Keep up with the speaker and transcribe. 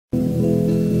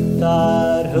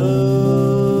that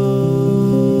whosoever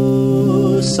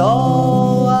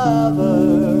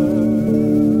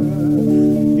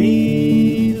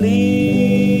believeth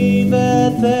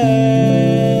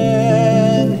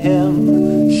in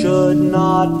him should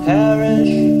not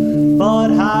perish, but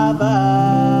have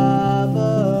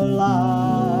everlasting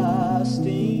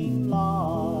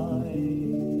life.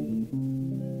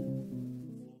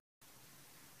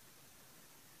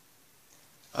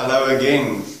 Hello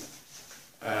again,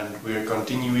 and we're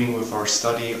continuing with our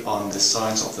study on the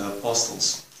signs of the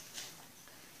apostles.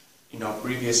 In our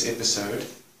previous episode,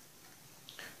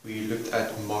 we looked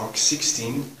at Mark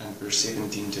 16 and verse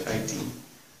 17 to 18,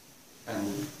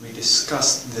 and we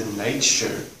discussed the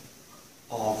nature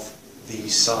of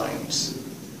these signs.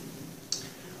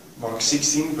 Mark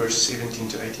 16 verse 17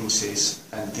 to 18 says,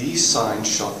 "And these signs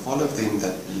shall follow them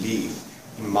that believe.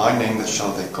 In my name that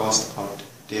shall they cast out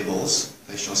devils,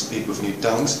 they shall speak with new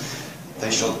tongues,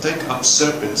 they shall take up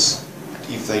serpents, and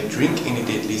if they drink any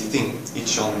deadly thing, it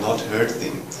shall not hurt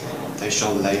them. They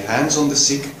shall lay hands on the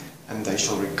sick, and they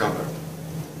shall recover."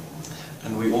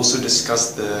 And we also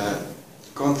discussed the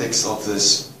context of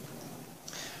this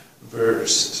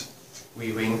verse.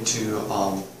 We went to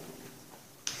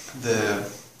the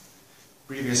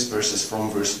previous verses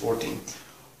from verse 14.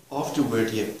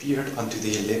 "Afterward he appeared unto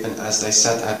the 11 as they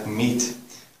sat at meat,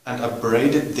 and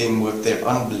upbraided them with their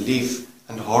unbelief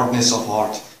and hardness of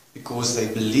heart, because they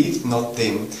believed not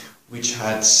them which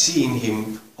had seen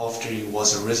him after he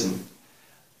was arisen."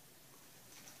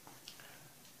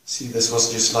 See, this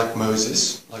was just like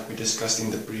Moses, like we discussed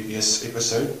in the previous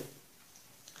episode.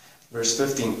 Verse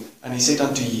 15, "And he said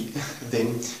unto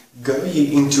them, Go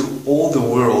ye into all the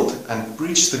world, and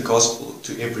preach the gospel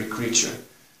to every creature."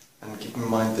 And keep in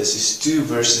mind, this is 2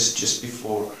 verses just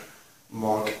before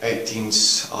Mark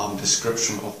 18's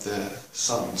description of the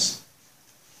signs.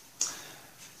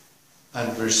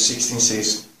 And verse 16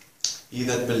 says, "He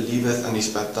that believeth and is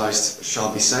baptized shall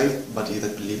be saved, but he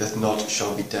that believeth not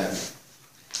shall be damned."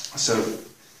 So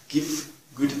give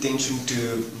good attention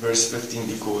to verse 15,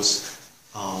 because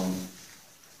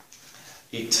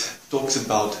it talks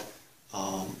about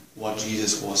what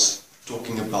Jesus was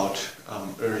talking about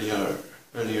earlier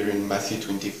in Matthew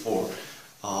 24.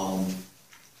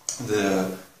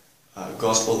 The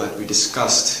gospel that we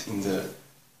discussed in the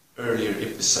earlier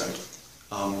episode,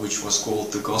 which was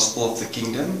called the gospel of the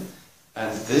kingdom.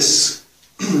 And this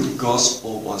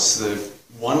gospel was the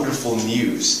wonderful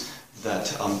news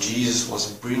that Jesus was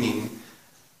bringing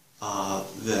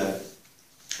the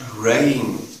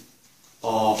reign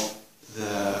of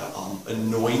the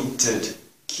anointed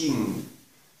king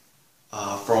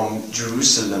from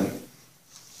Jerusalem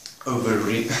over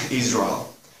Israel.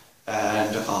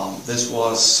 And this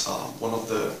was one of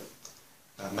the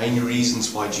main reasons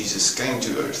why Jesus came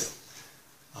to earth.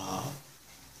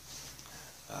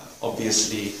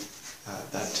 Obviously,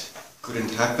 that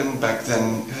couldn't happen back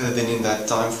then in that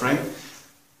time frame.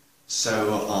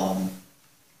 So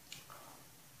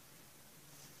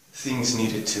things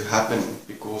needed to happen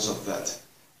because of that.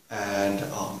 And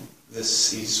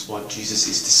this is what Jesus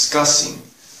is discussing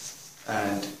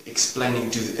and explaining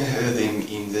to them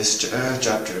in this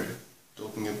chapter,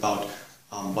 talking about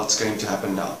what's going to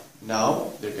happen now.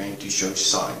 Now they're going to show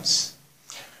signs,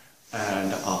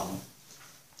 and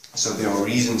so there are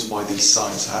reasons why these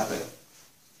signs happen.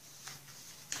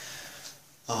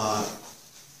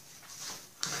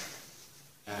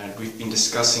 And we've been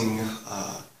discussing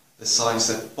the signs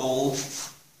that Paul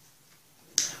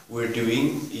were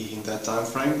doing in that time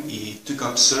frame. He took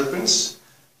up serpents,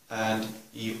 and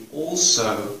he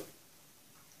also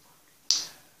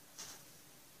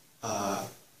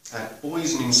had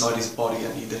poison inside his body,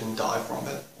 and he didn't die from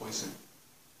that poison.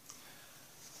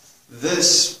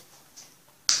 This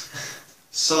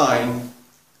sign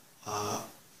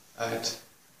had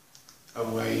a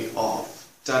way of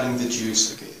telling the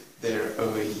Jews, okay, they're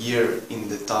over a year in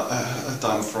the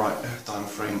time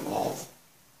frame of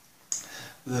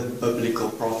the biblical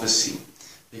prophecy,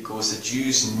 because the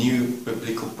Jews knew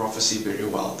biblical prophecy very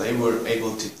well. They were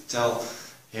able to tell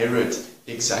Herod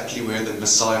exactly where the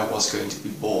Messiah was going to be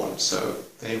born. So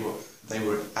they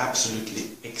were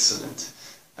absolutely excellent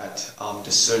at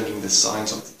discerning the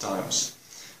signs of the times,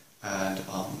 and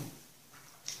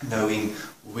knowing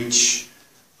which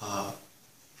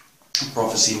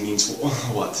prophecy means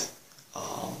what.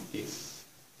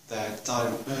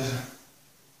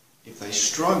 If they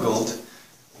struggled,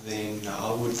 then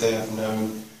how would they have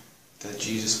known that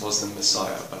Jesus was the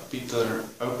Messiah? But Peter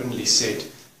openly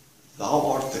said,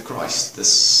 "Thou art the Christ, the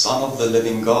Son of the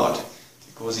living God,"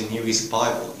 because he knew his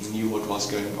Bible, he knew what was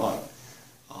going on.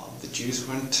 The Jews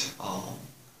weren't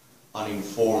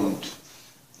uninformed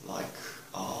like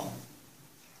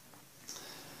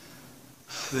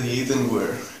the heathen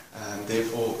were. And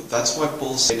therefore, that's why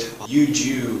Paul said, you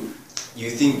Jew, you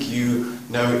think you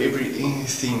know everything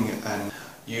and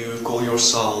you call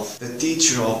yourself the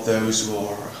teacher of those who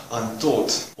are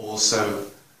untaught. Also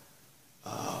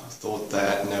thought they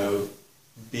had no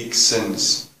big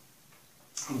sins.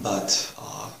 But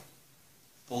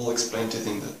Paul explained to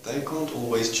them that they can't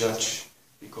always judge,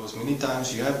 because many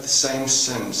times you have the same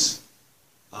sins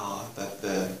that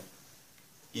the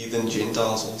heathen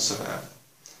Gentiles also have.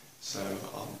 So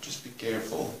just be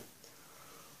careful.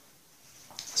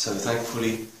 So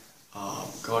thankfully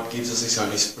God gives us His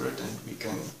Holy Spirit and we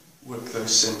can work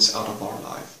those sins out of our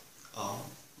life.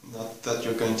 Not that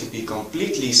you're going to be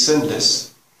completely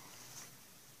sinless.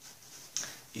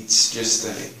 It's just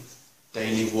a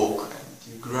daily walk and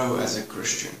you grow as a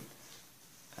Christian.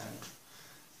 And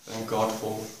thank God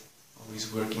for how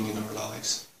He's working in our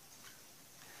lives.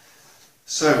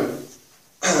 So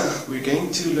we're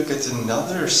going to look at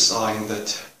another sign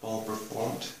that Paul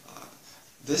performed.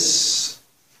 This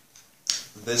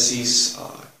is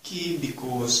key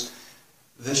because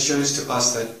this shows to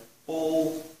us that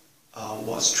Paul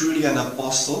was truly an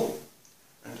apostle,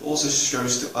 and also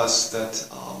shows to us that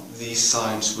these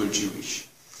signs were Jewish.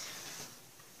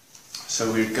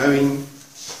 So we're going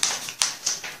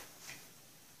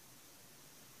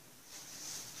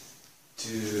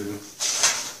to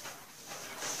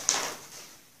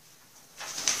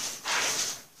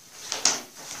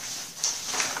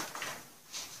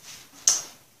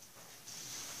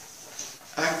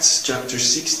Acts chapter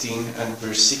 16 and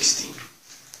verse 16.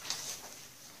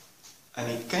 And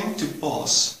it came to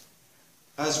pass,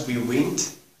 as we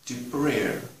went to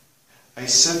prayer, a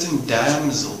certain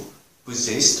damsel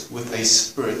possessed with a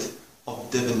spirit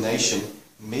of divination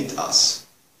met us,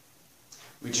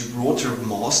 which brought her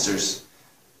masters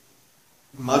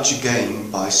much gain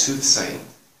by soothsaying.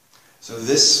 So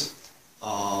this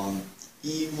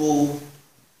evil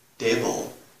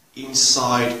devil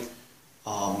inside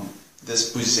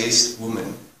this possessed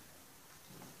woman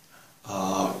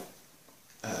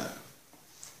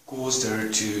caused her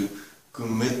to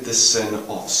commit the sin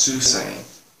of soothsaying.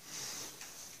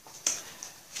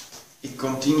 It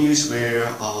continues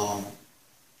where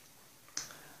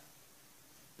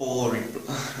Paul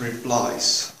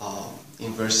replies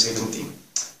in verse 17.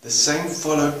 The same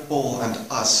followed Paul and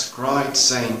us, cried,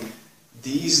 saying,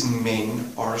 these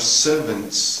men are the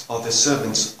servants of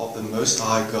the Most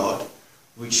High God,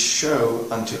 which show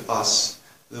unto us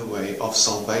the way of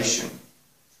salvation.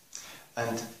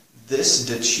 And this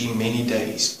did she many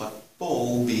days, but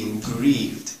Paul, being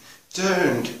grieved,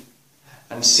 turned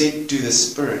and said to the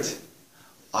Spirit,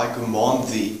 I command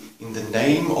thee in the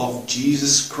name of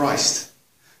Jesus Christ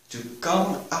to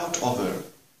come out of her.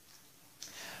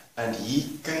 And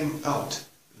he came out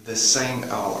the same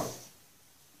hour.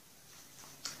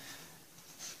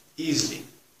 Easily.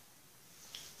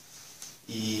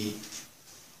 He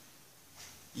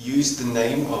used the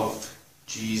name of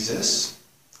Jesus,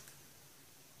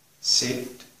 said,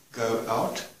 go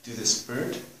out to the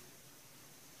Spirit,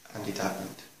 and it happened.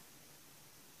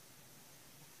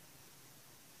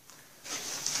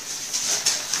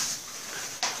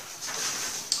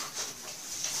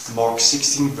 Mark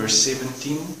 16 verse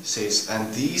 17 says,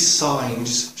 and these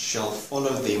signs shall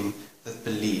follow them that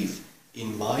believe.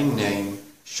 In my name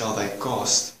shall they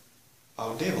cast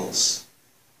out devils.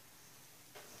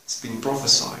 It's been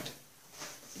prophesied.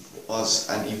 It was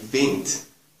an event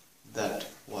that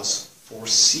was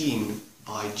foreseen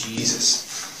by Jesus.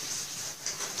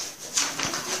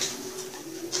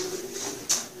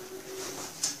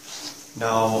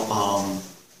 Now,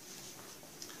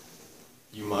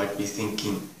 you might be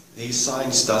thinking, these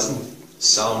signs doesn't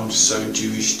sound so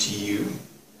Jewish to you,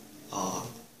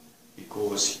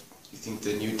 because you think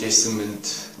the New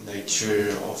Testament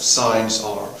nature of signs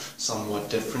are somewhat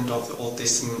different of the Old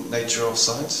Testament nature of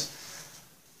signs.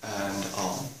 And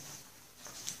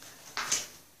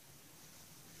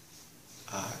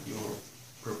you're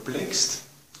perplexed.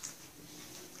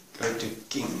 Go to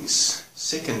Kings,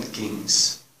 2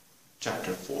 Kings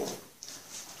chapter 4.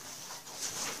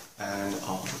 And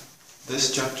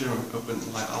this chapter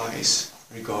opened my eyes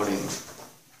regarding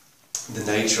the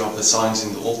nature of the signs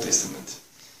in the Old Testament.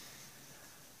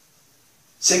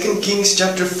 2 Kings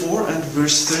chapter 4 and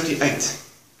verse 38.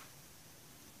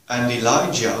 And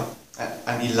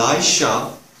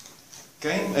Elisha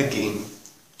came again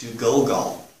to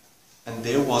Gilgal, and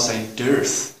there was a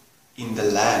dearth in the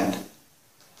land,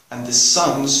 and the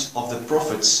sons of the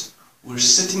prophets were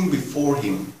sitting before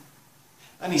him.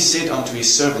 And he said unto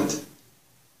his servant,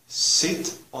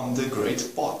 sit on the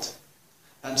great pot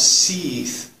and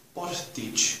seeth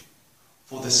pottage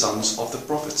for the sons of the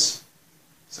prophets.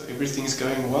 So everything's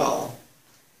going well.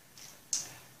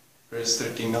 Verse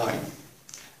 39.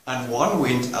 And one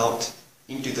went out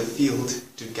into the field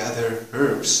to gather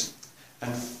herbs,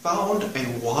 and found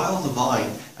a wild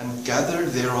vine, and gathered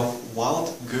thereof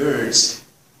wild gourds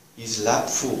his lap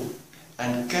full,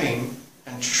 and came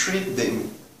and shred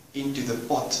them into the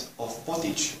pot of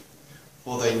pottage,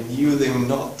 for they knew them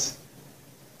not.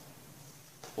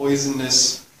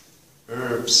 Poisonous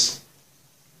herbs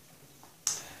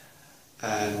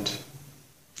and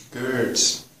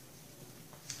gourds,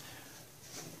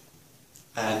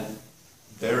 and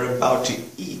they're about to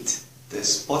eat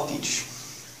this pottage.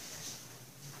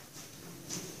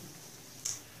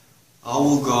 How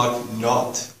will God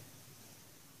not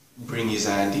bring his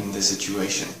hand in the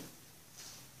situation?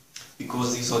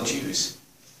 Because these are Jews.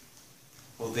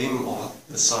 For them are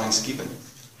the signs given.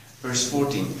 Verse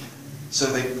 14. So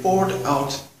they poured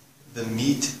out the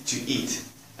meat to eat.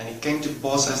 And it came to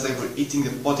pass, as they were eating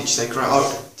the pottage, they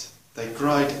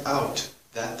cried out,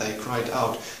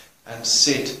 and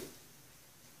said,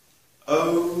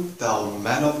 O thou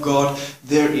man of God,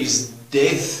 there is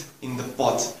death in the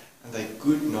pot, and they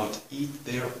could not eat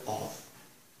thereof.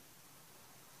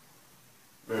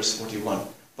 Verse 41.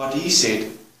 But he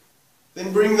said,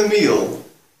 Then bring the meal.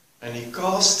 And he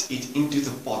cast it into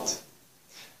the pot.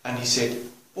 And he said,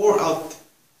 Pour out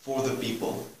for the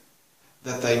people,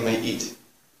 that they may eat.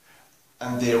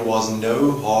 And there was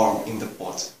no harm in the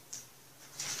pot.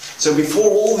 So before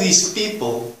all these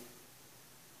people,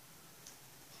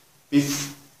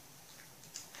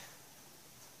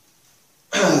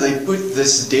 they put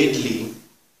this deadly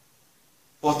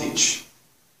pottage,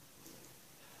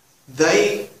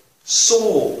 they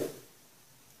saw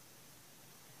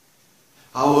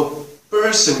how a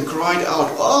person cried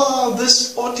out,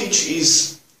 this pottage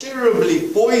is terribly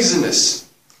poisonous,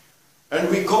 and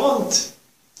we can't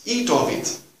eat of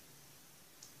it.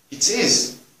 It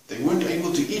says they weren't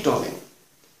able to eat of it.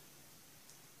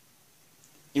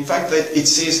 In fact, it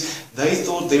says they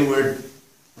thought there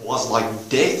was like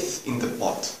death in the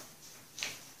pot.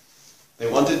 They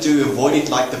wanted to avoid it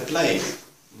like the plague.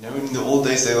 You know, in the old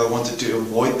days they wanted to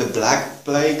avoid the black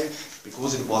plague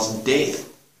because it was death.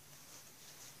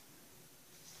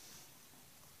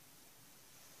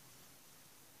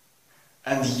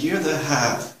 And here they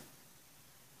have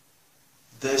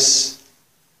this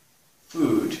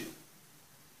food.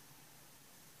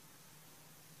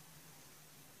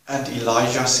 And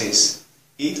Elijah says,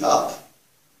 eat up.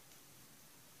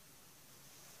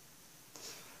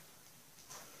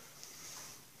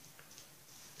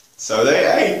 So they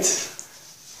ate.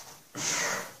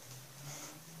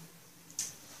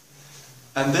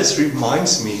 And this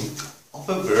reminds me of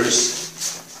a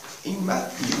verse in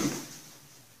Matthew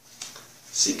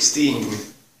 16,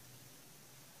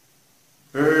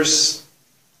 verse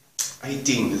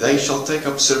 18. They shall take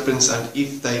up serpents, and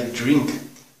if they drink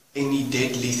any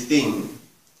deadly thing,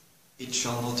 it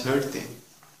shall not hurt them.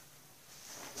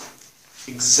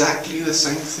 Exactly the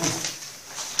same thing.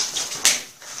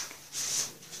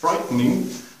 Frightening,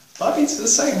 but it's the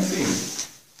same thing.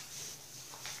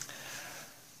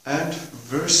 And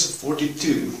verse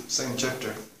 42, same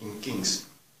chapter in Kings.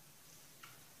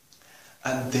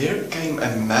 And there came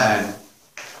a man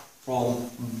from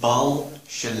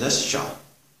Baal-Shalishah,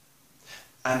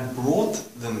 and brought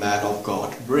the man of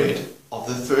God bread of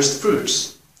the first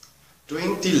fruits,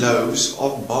 20 loaves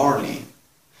of barley,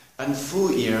 and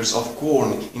full ears of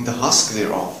corn in the husk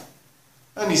thereof.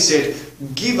 And he said,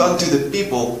 Give unto the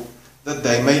people, that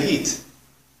they may eat.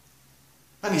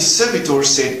 And his servitor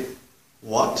said,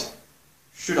 What?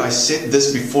 Should I set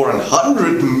this before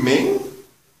 100 men?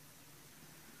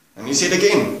 And he said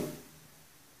again,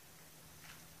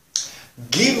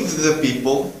 Give the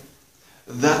people,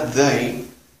 that they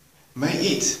may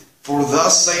eat. For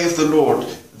thus saith the Lord,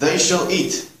 they shall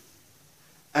eat,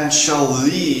 and shall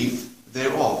live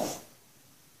thereof.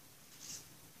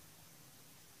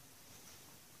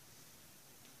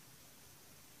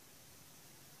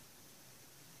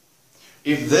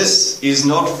 If this is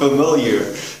not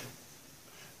familiar,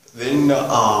 then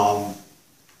I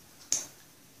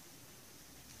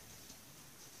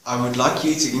would like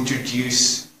you to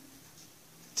introduce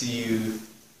to you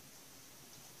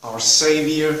our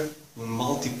Savior who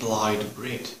multiplied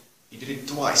bread. He did it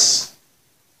twice.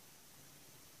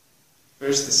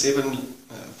 First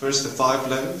the 5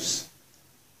 loaves,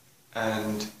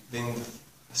 and then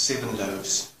the 7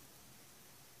 loaves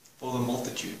for the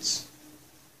multitudes.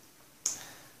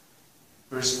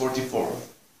 Verse 44.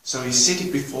 So he set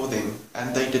it before them,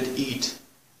 and they did eat,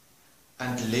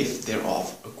 and left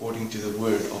thereof according to the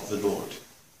word of the Lord.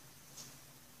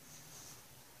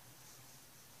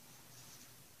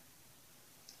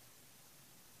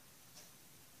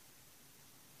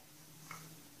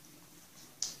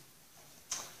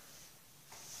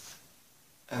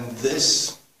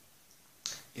 this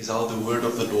is how the word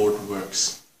of the Lord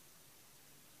works.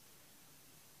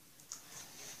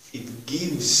 It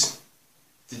gives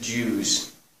the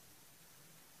Jews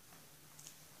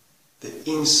the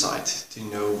insight to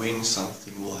know when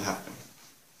something will happen.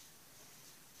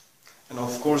 And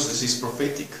of course this is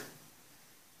prophetic,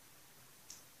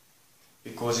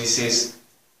 because he says,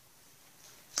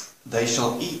 they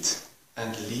shall eat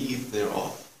and leave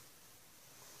thereof.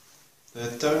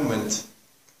 The atonement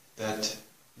that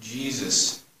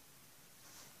Jesus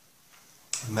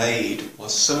made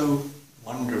was so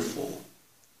wonderful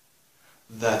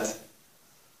that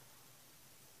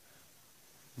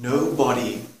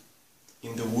nobody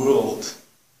in the world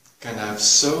can have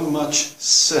so much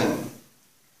sin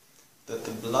that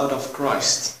the blood of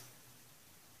Christ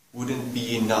wouldn't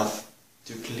be enough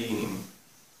to clean him.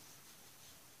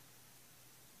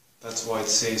 That's why it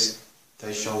says,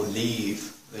 they shall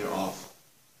leave thereof.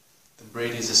 The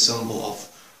bread is a symbol of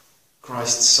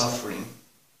Christ's suffering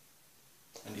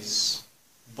and his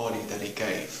body that he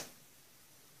gave.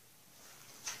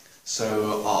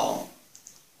 So,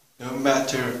 no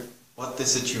matter what the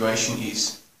situation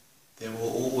is, there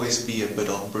will always be a bit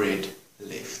of bread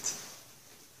left.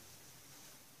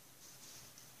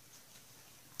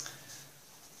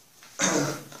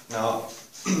 Now,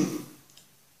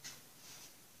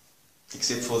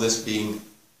 except for this being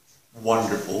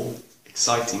wonderful,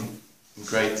 exciting, and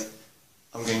great,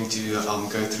 I'm going to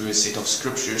go through a set of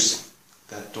scriptures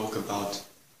that talk about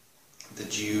the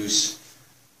Jews'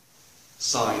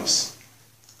 signs.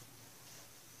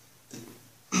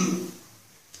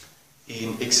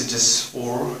 In Exodus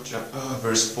 4,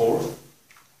 verse 4,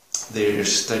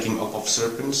 there's taking up of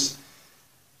serpents.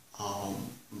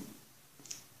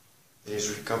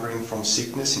 There's recovering from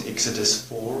sickness in Exodus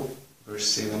 4, verse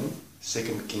 7,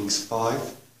 2 Kings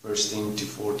 5, verse 10 to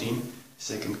 14,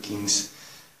 2 Kings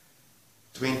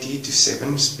 20 to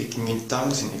 7, speaking in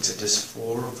tongues in Exodus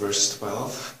 4, verse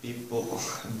 12, people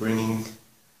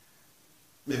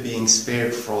being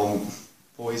spared from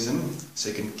poison,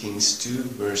 2 Kings 2,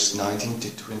 verse 19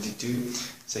 to 22,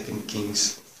 2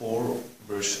 Kings 4,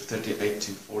 verse 38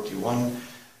 to 41,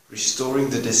 restoring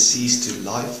the deceased to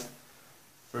life,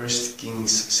 1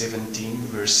 Kings 17,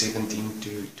 verse 17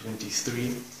 to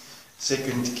 23, 2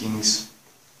 Kings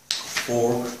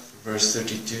 4, verse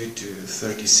 32 to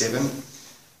 37,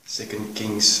 2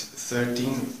 Kings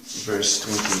 13, verse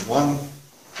 21,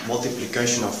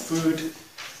 multiplication of food,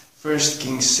 1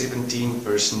 Kings 17,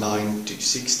 verse 9 to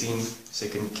 16,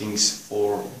 2 Kings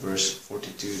 4, verse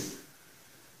 42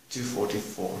 to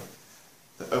 44,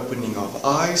 the opening of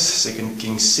eyes, 2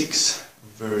 Kings 6,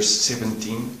 verse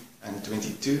 17 and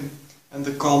 22, and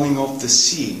the calming of the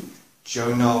sea,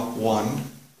 Jonah 1,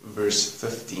 verse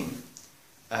 15.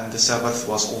 And the Sabbath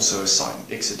was also a sign,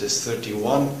 Exodus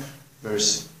 31,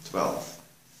 verse 12.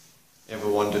 Ever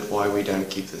wondered why we don't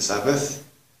keep the Sabbath?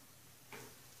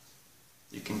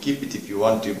 You can keep it if you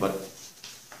want to, but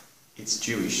it's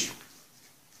Jewish.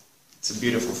 It's a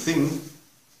beautiful thing,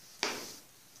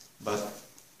 but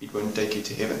it won't take you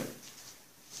to heaven.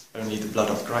 Only the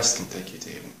blood of Christ can take you to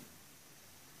heaven.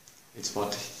 It's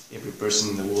what every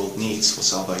person in the world needs for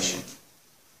salvation.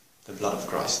 The blood of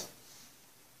Christ.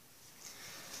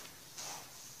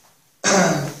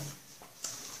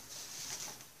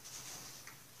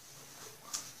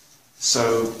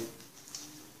 So,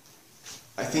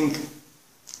 I think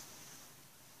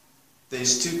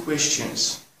there's two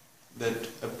questions that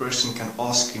a person can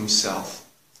ask himself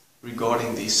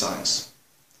regarding these signs.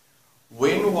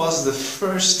 When was the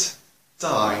first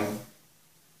time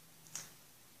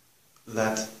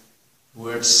that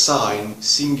word sign,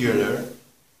 singular,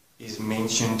 is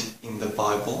mentioned in the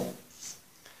Bible?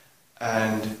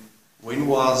 And when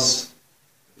was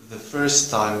the first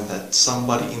time that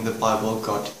somebody in the Bible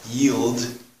got healed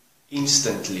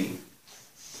instantly?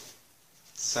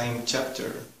 Same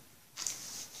chapter.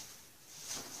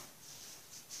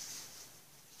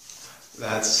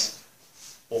 That's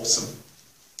awesome.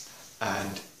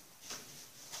 And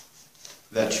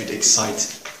that should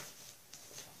excite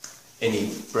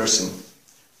any person.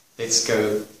 Let's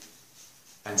go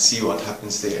and see what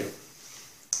happens there.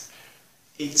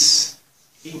 It's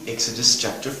in Exodus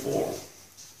chapter 4.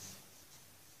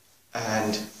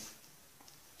 And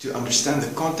to understand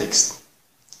the context,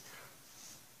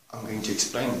 I'm going to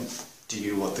explain to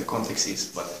you what the context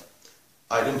is, but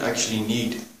I don't actually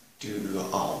need to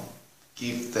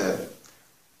give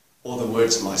all the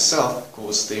words myself,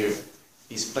 because there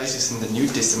is places in the New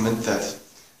Testament that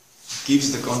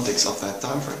gives the context of that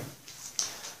time frame.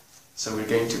 So we're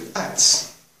going to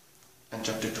Acts and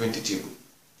chapter 22.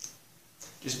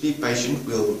 Just be patient,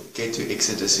 we'll get to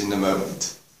Exodus in a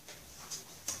moment.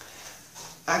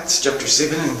 Acts chapter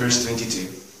 7 and verse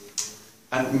 22.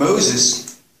 And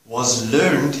Moses was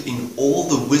learned in all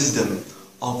the wisdom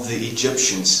of the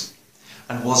Egyptians,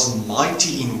 and was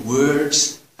mighty in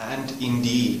words and in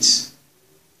deeds.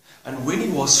 And when he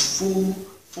was full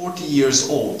 40 years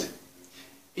old,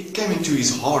 it came into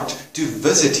his heart to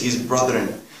visit his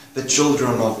brethren, the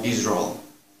children of Israel.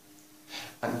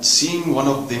 And seeing one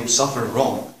of them suffer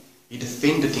wrong, he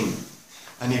defended him,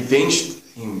 and avenged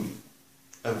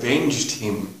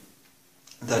him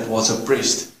that was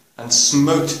oppressed, and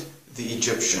smote the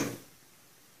Egyptian.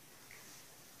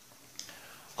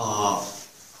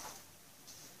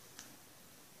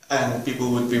 And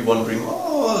people would be wondering,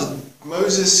 oh,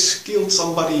 Moses killed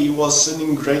somebody, he was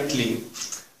sinning greatly.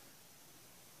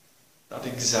 Not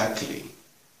exactly.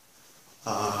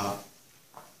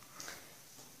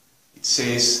 It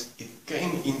says it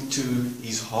came into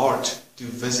his heart to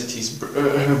visit his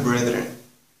brethren.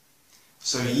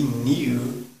 So he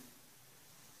knew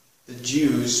the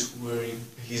Jews were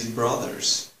his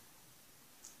brothers,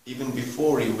 even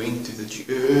before he went to the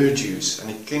Jews, and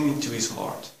it came into his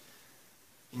heart.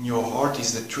 In your heart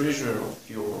is the treasure of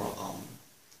your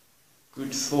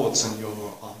good thoughts, and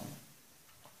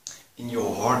in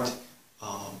your heart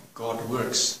God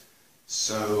works.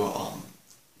 So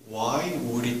why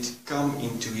would it come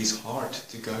into his heart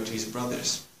to go to his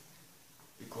brothers?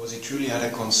 Because he truly had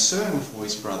a concern for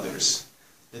his brothers.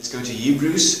 Let's go to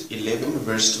Hebrews 11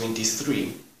 verse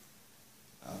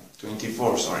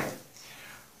 24, sorry.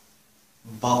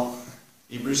 But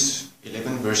Hebrews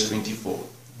 11 verse 24.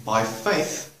 By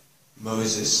faith,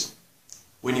 Moses,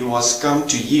 when he was come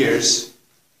to years,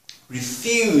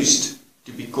 refused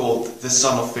to be called the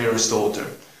son of Pharaoh's daughter,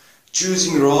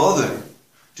 choosing rather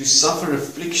to suffer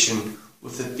affliction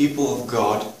with the people of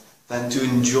God than to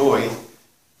enjoy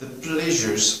the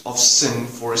pleasures of sin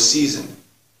for a season.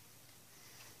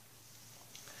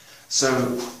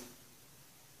 So,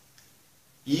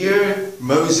 here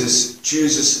Moses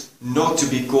chooses not to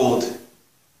be called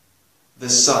the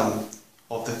son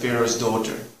of the Pharaoh's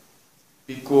daughter,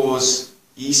 because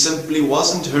he simply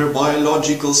wasn't her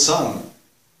biological son.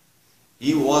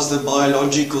 He was the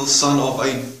biological son of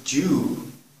a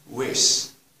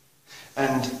Jewess,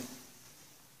 and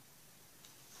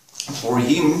for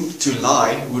him to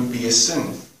lie would be a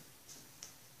sin.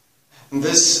 And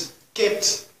this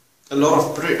kept a lot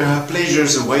of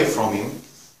pleasures away from him,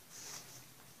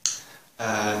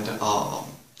 and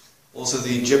also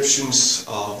the Egyptians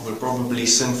were probably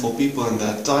sinful people in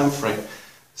that time frame,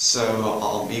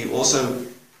 so he also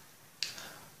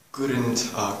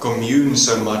couldn't commune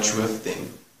so much with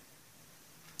them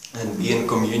and be in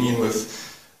communion with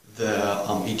the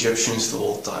Egyptians the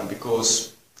whole time,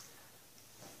 because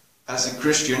as a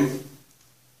Christian,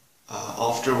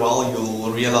 after a while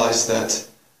you'll realize that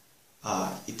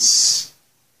it's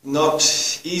not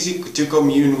easy to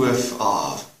commune with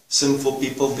sinful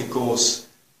people, because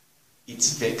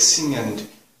it's vexing, and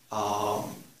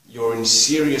you're in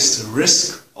serious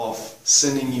risk of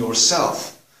sinning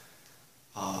yourself.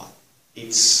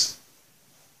 It's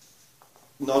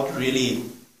not really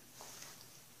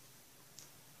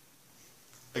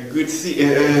a good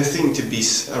thing to be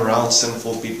around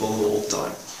sinful people all the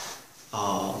time.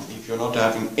 If you're not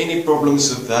having any problems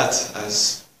with that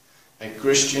as a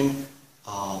Christian,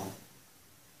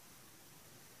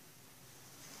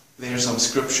 there are some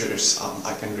scriptures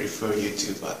I can refer you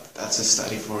to, but that's a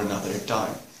study for another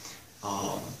time.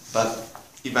 But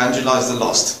evangelize the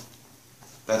lost.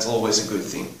 That's always a good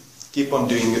thing. Keep on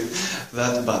doing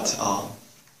that, but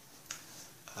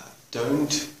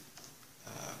don't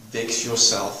vex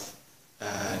yourself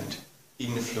and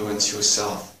influence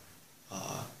yourself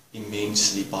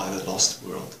immensely by the lost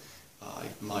world.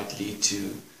 It might lead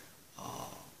to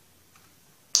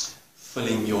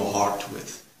filling your heart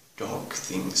with dark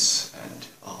things, and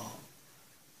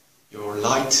your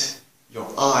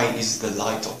eye is the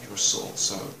light of your soul,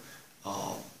 so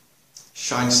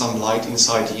shine some light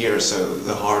inside here so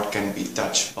the heart can be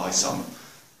touched by some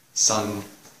sun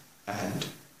and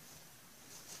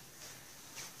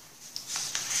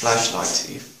flashlight,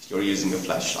 if you're using a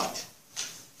flashlight.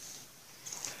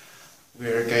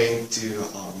 We're going to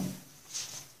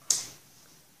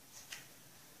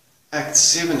Acts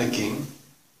 7 again.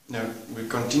 No, we're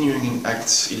continuing in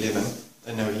Acts 11,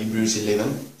 Hebrews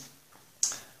 11.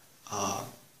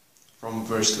 From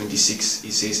verse 26,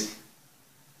 it says,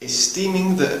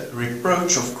 esteeming the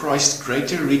reproach of Christ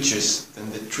greater riches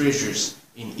than the treasures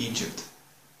in Egypt.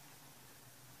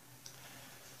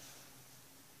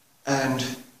 And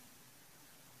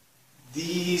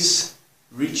these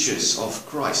riches of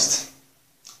Christ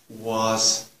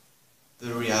was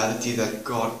the reality that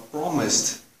God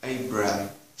promised Abraham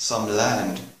some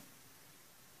land,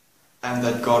 and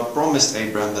that God promised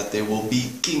Abraham that there will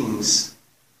be kings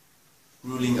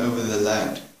ruling over the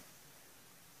land.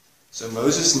 So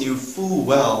Moses knew full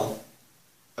well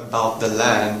about the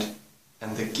land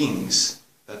and the kings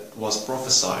that was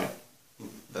prophesied,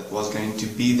 that was going to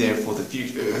be there for the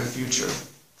future.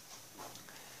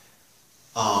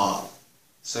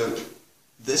 So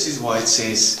this is why it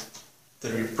says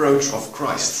the reproach of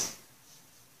Christ.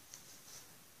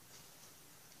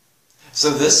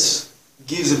 So this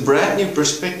gives a brand new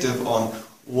perspective on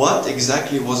what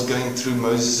exactly was going through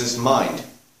Moses' mind.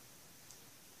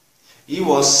 He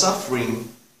was suffering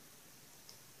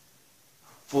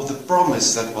for the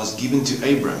promise that was given to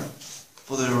Abraham,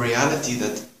 for the reality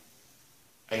that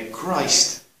a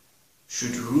Christ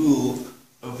should rule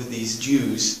over these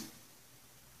Jews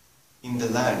in the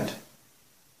land.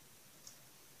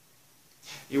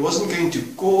 He wasn't going to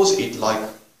cause it like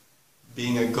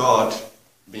being a God,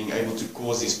 being able to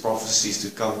cause these prophecies to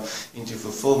come into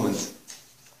fulfillment,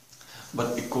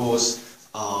 but because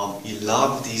he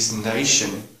loved his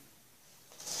nation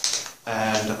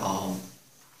and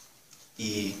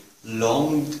he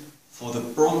longed for the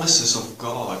promises of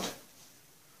God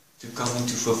to come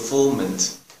into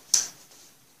fulfillment,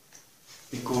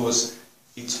 because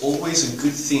it's always a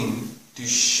good thing to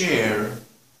share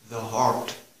the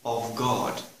heart of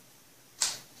God.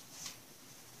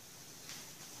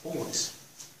 Always.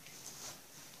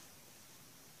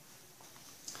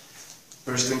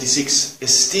 Verse 26,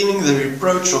 esteeming the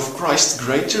reproach of Christ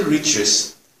greater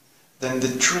riches than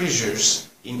the treasures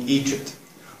in Egypt,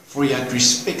 for he had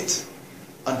respect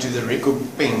unto the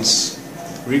recompense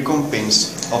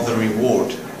of the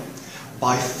reward.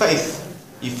 By faith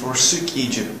he forsook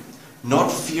Egypt,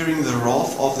 not fearing the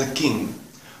wrath of the king,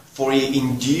 for he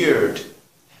endured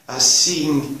as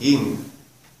seeing him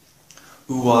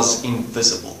who was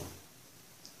invisible.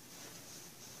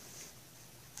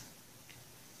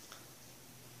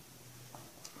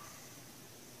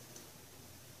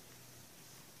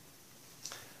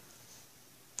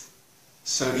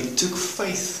 So it took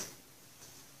faith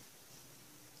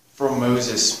from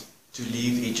Moses to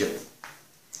leave Egypt.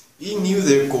 He knew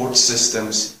their court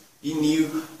systems. He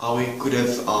knew how he could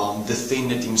have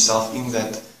defended himself in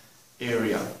that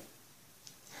area.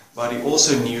 But he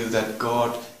also knew that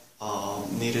God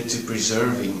needed to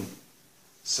preserve him.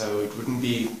 So it wouldn't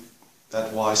be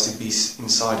that wise to be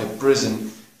inside a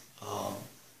prison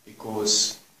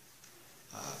because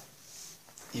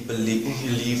he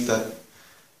believed that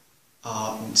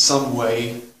in some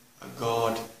way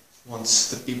God wants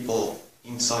the people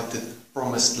inside the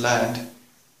promised land,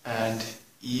 and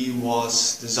he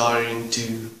was desiring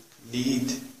to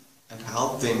lead and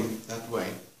help them that way,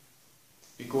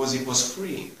 because he was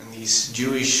free, and his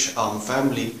Jewish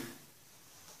family,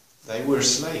 they were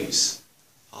slaves.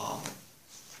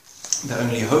 The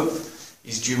only hope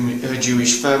his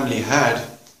Jewish family had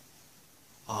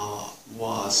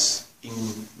was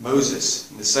in Moses.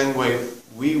 In the same way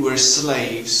we were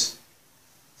slaves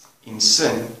in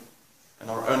sin, and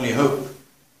our only hope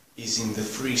is in the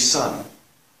free Son,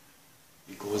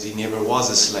 because he never was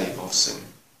a slave of sin.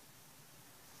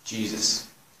 Jesus,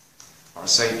 our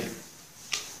Savior.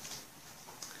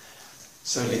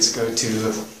 So let's go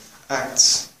to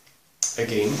Acts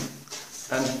again,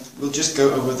 and we'll just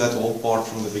go over that whole part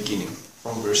from the beginning,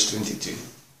 from verse 22.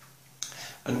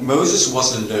 And Moses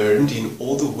was learned in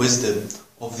all the wisdom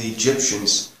of the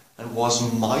Egyptians, and was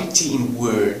mighty in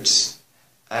words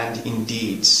and in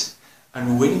deeds.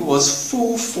 And when he was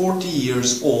full 40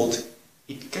 years old,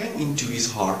 it came into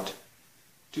his heart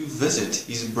to visit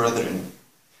his brethren,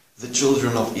 the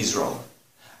children of Israel.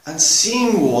 And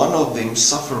seeing one of them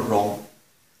suffer wrong,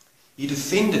 he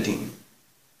defended him.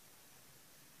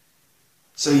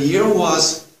 So here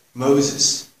was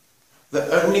Moses,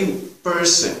 the only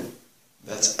person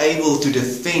that's able to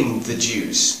defend the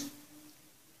Jews.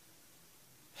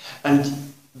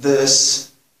 And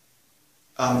this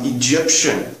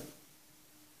Egyptian,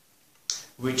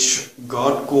 which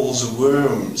God calls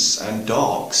worms and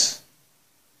dogs,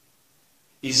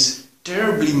 is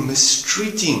terribly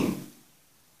mistreating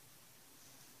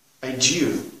a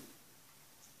Jew.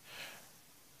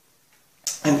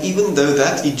 And even though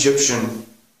that Egyptian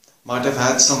might have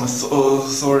had some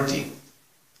authority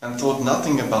and thought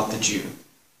nothing about the Jew,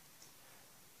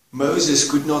 Moses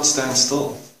could not stand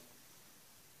still.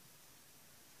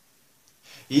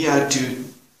 He had to,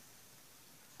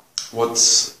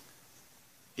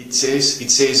 it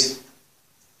says,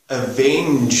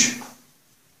 avenge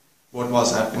what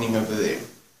was happening over there.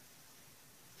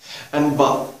 And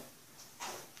by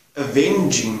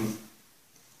avenging,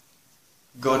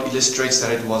 God illustrates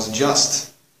that it was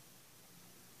just,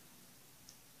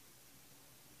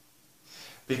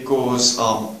 Because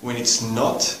when it's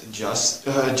not just,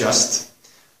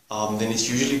 then it's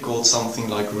usually called something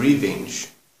like revenge,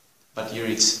 but here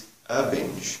it's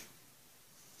avenge.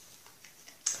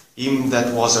 Him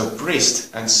that was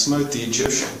oppressed and smote the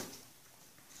Egyptian.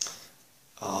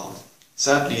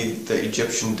 Sadly, the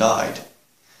Egyptian died,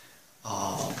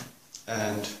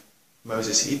 and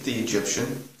Moses hid the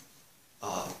Egyptian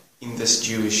in this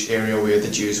Jewish area where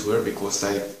the Jews were, because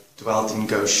they dwelt in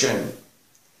Goshen.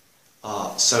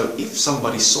 So if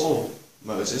somebody saw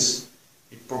Moses,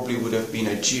 it probably would have been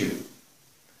a Jew.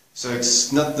 So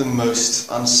it's not the most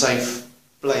unsafe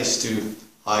place to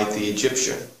hide the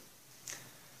Egyptian.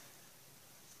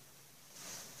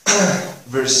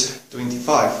 Verse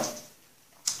 25.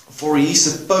 For he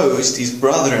supposed his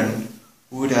brethren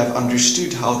would have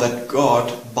understood how that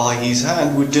God by his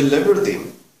hand would deliver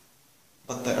them,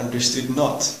 but they understood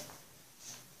not.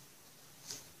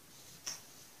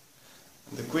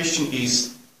 And the question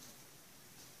is,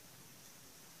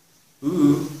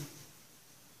 who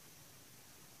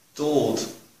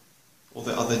told all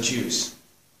the other Jews?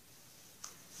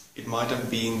 It might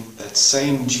have been that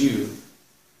same Jew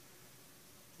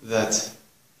that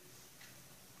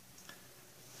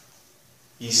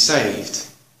he saved,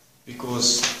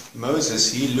 because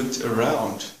Moses, he looked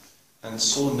around and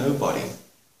saw nobody.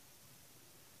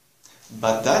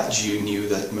 But that Jew knew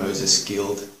that Moses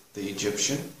killed the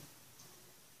Egyptian.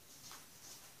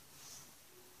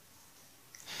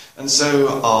 And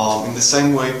so, in the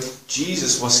same way,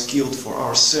 Jesus was killed for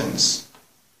our sins.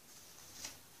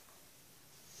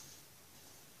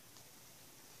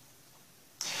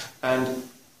 And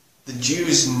the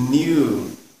Jews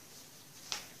knew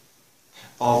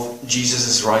of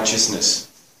Jesus' righteousness,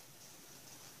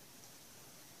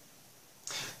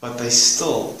 but they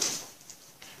still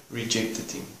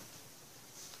rejected him.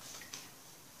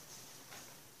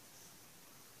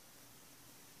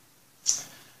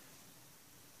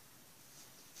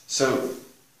 So,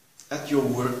 at your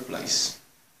workplace,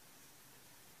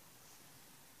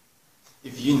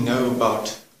 if you know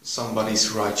about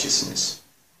somebody's righteousness,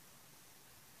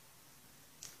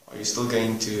 are you still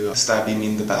going to stab him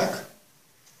in the back?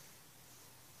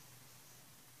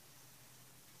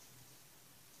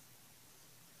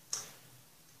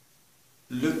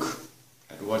 Look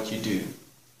at what you do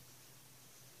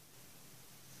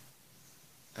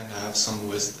and have some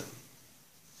wisdom.